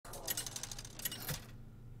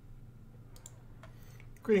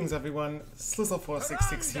Greetings everyone,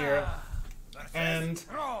 Slizzle466 here, and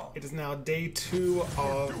it is now day 2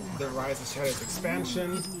 of the Rise of Shadows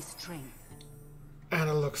expansion, and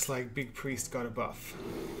it looks like Big Priest got a buff.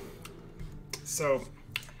 So,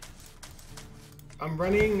 I'm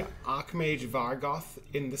running Archmage Vargoth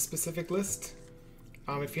in this specific list.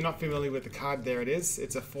 If you're not familiar with the card, there it is.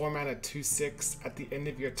 It's a 4-mana 2/6. At the end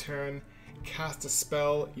of your turn, cast a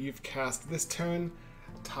spell you've cast this turn.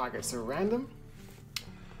 Targets are random.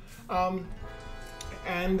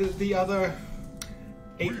 And the other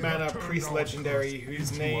 8-mana Priest Legendary,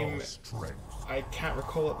 whose name I can't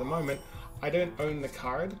recall at the moment. I don't own the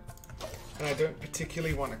card, and I don't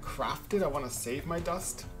particularly want to craft it. I want to save my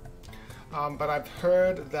dust. But I've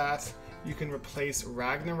heard that you can replace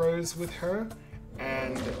Ragnaros with her,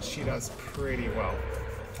 and she does pretty well.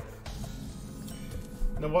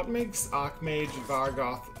 Now, what makes Archmage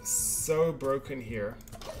Vargoth so broken here?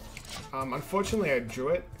 Unfortunately, I drew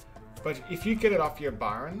it, but if you get it off your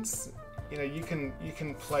Barons, you know, you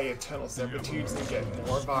can play Eternal Servitudes and get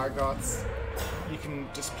more Vargoths. You can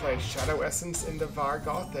just play Shadow Essence into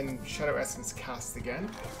Vargoth and Shadow Essence casts again.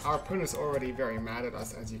 Our opponent's already very mad at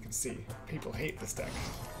us, as you can see. People hate this deck.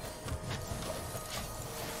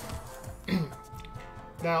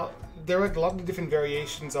 Now, there are a lot of different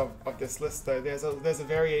variations of this list, though. There's a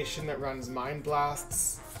variation that runs Mind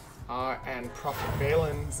Blasts and Prophet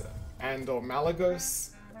Balins and or Malagos.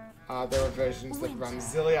 There are versions that run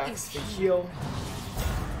Ziliax for heal.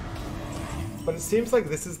 But it seems like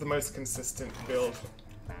this is the most consistent build.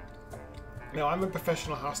 Now, I'm a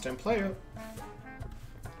professional Hearthstone player,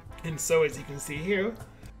 and so as you can see here,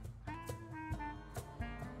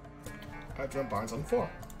 I've run Barnes on 4.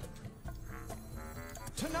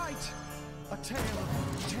 Tonight, a tale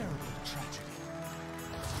of terrible tragedy.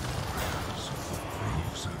 So the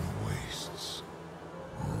frozen wastes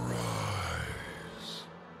rise.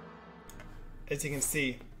 As you can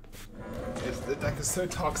see, the deck is so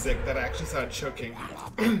toxic that I actually started choking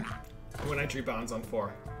when I drew Barnes on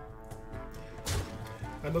 4.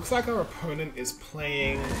 It looks like our opponent is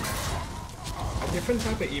playing a different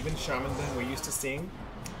type of even shaman than we're used to seeing.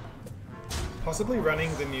 Possibly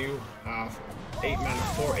running the new 8-mana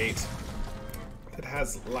 4/8 that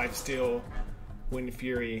has Lifesteal, Wind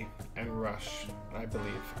Fury, and Rush, I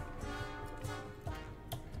believe.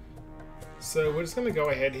 So we're just going to go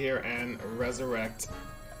ahead here and resurrect,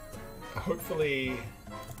 hopefully,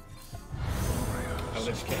 a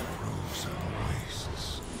Lich King.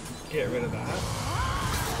 Get rid of that.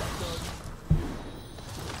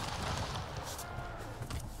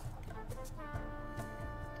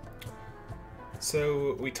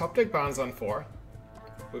 So we top deck Barnes on 4.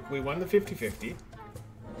 We won the 50-50.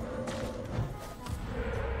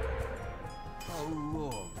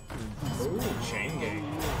 Ooh, Chain Gang.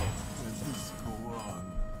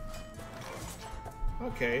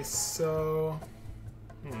 Okay, so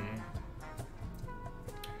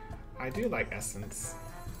I do like Essence.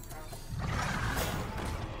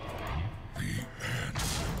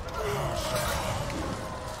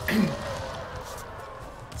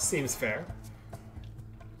 Seems fair.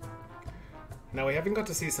 Now, we haven't got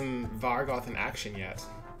to see some Vargoth in action yet.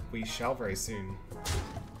 We shall very soon.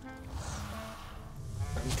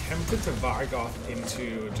 I'm tempted to Vargoth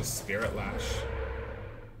into just Spirit Lash.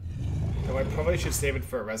 Though I probably should save it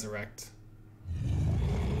for a Resurrect.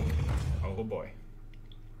 Oh boy.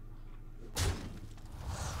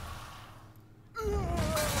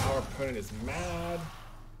 Our opponent is mad.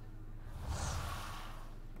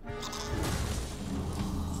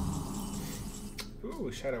 Ooh,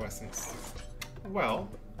 Shadow Essence. Well,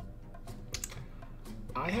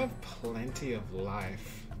 I have plenty of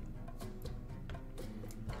life.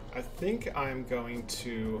 I think I'm going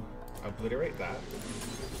to obliterate that.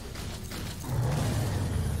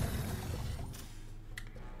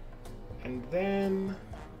 And then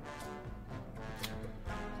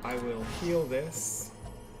I will heal this.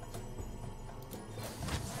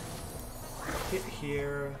 Hit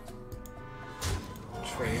here.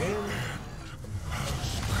 Trade in.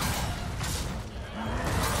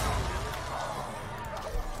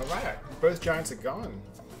 Alright, both giants are gone.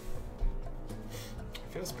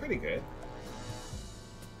 Feels pretty good.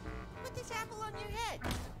 Put this apple on your head.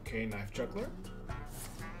 Okay, Knife Juggler.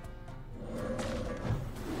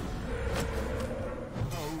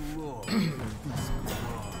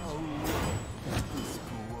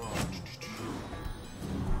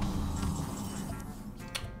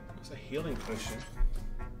 There's a healing potion.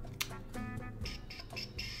 I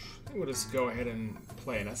think we'll just go ahead and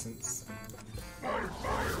play an Essence.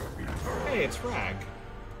 Hey, it's Rag.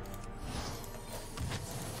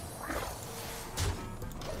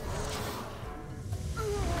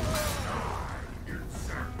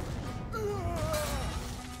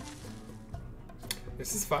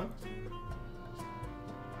 This is fun.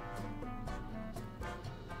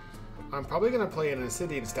 I'm probably gonna play an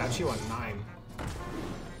Obsidian statue on 9.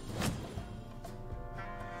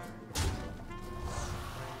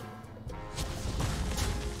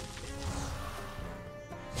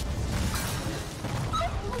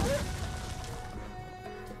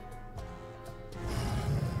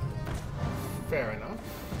 Fair enough.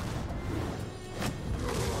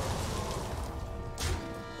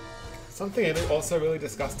 Something also really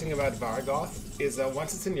disgusting about Vargoth is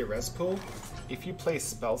once it's in your res pool, if you play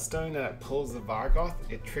Spellstone and it pulls the Vargoth,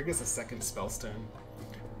 it triggers a second Spellstone,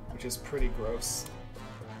 which is pretty gross.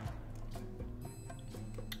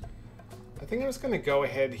 I think I'm just going to go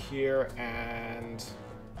ahead here and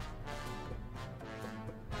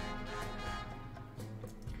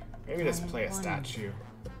maybe just play a statue.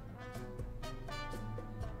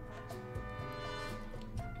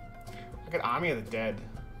 Look at Army of the Dead.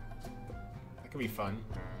 That could be fun.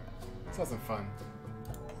 This wasn't fun.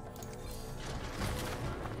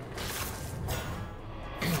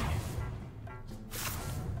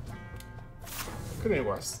 Could be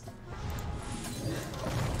worse.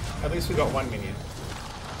 At least we got one minion.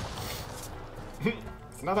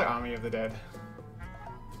 It's another Army of the Dead.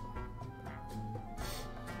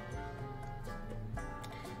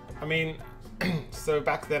 I mean, so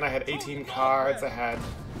back then I had 18 cards, I had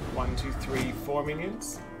 1, 2, 3, 4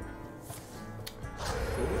 minions.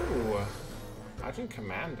 Ooh, Agent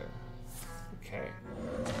Commander. Okay.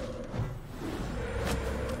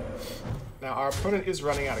 Now our opponent is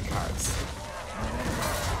running out of cards.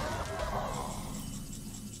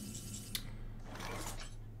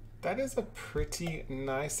 That is a pretty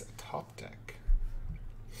nice top deck.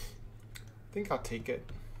 I think I'll take it.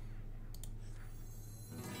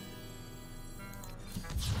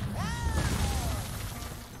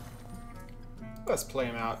 Let's play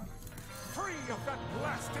him out. Free of that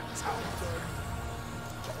blasted tower.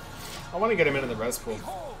 I want to get him into the res pool.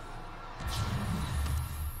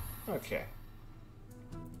 Okay.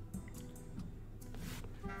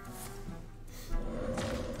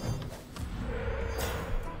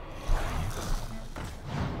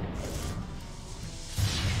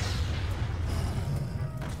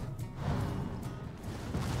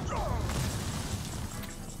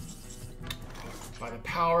 By the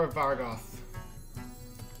power of Vargoth.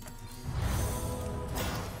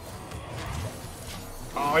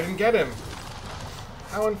 Oh, I didn't get him.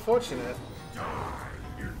 How unfortunate.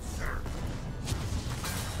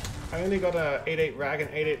 I only got a 8/8 Rag, an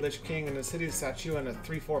 8/8 Lich King, and a City Statue, and a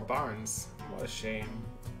 3/4 Barnes. What a shame.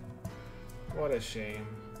 What a shame.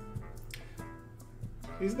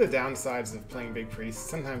 These are the downsides of playing Big Priest.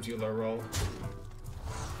 Sometimes you low roll.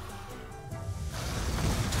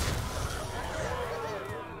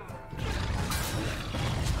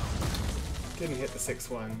 Didn't hit the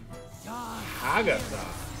 6/1. Hagatha.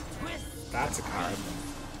 That's a card.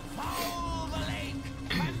 Follow the lake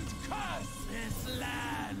and curse this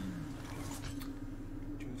land.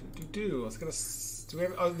 Let's get a. Do we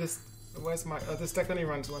have? Oh, this. Where's my? Oh, this deck only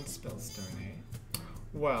runs one Spellstone. Eh?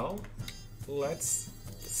 Well, let's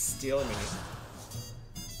steal a minion.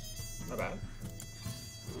 Not bad.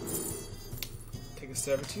 Take a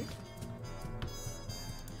Servitude.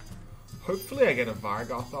 Hopefully, I get a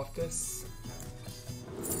Vargoth off this.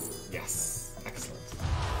 Yes, excellent.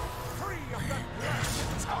 Free of that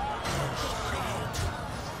blasted tower.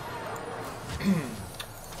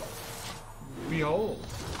 Behold.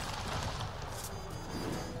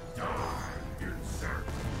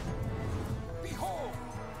 Behold.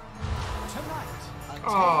 Tonight.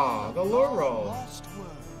 Ah, the low roll. Lost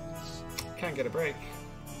words. Can't get a break.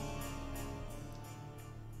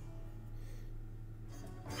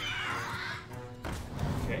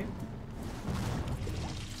 Okay.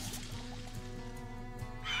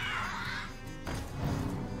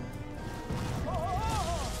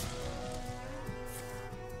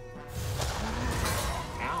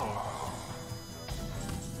 Ow.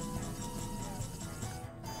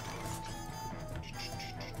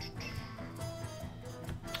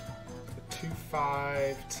 The 2,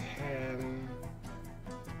 5, 10.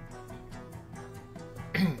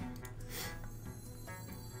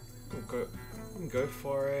 Go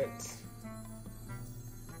for it.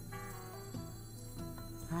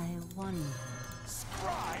 I wonder.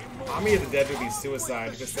 Army of the Dead would be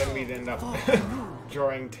suicide because then we'd end up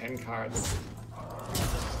drawing 10 cards.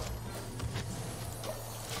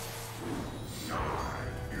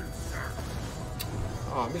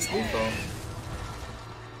 Oh, I missed lethal.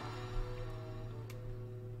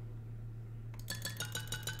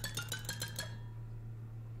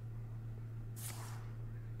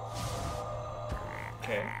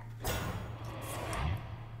 Okay.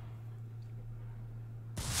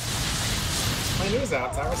 lose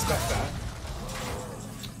outs, I respect that.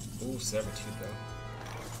 Ooh, servitude though.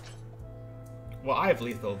 Well, I have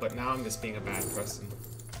lethal, but now I'm just being a bad person.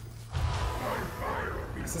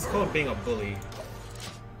 This is called being a bully.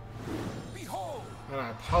 Behold! And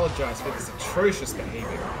I apologize for this atrocious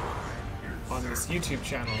behavior on this YouTube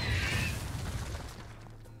channel.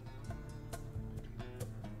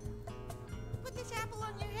 Put this apple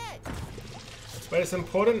on your head. But it's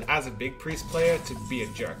important as a big priest player to be a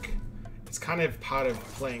jerk. It's kind of part of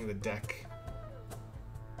playing the deck.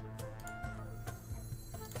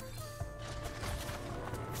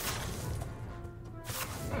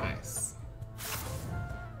 Nice.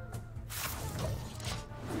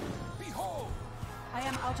 Behold! I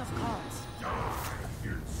am out of cards.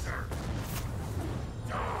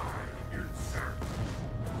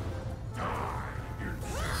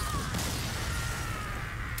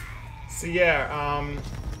 So yeah,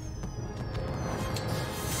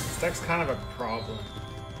 this deck's kind of a problem.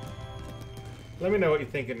 Let me know what you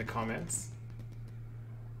think in the comments.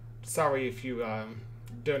 Sorry if you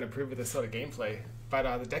don't approve of this sort of gameplay,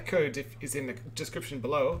 but the deck code is in the description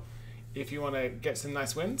below if you want to get some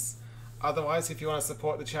nice wins. Otherwise, if you want to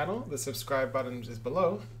support the channel, the subscribe button is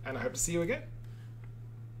below, and I hope to see you again.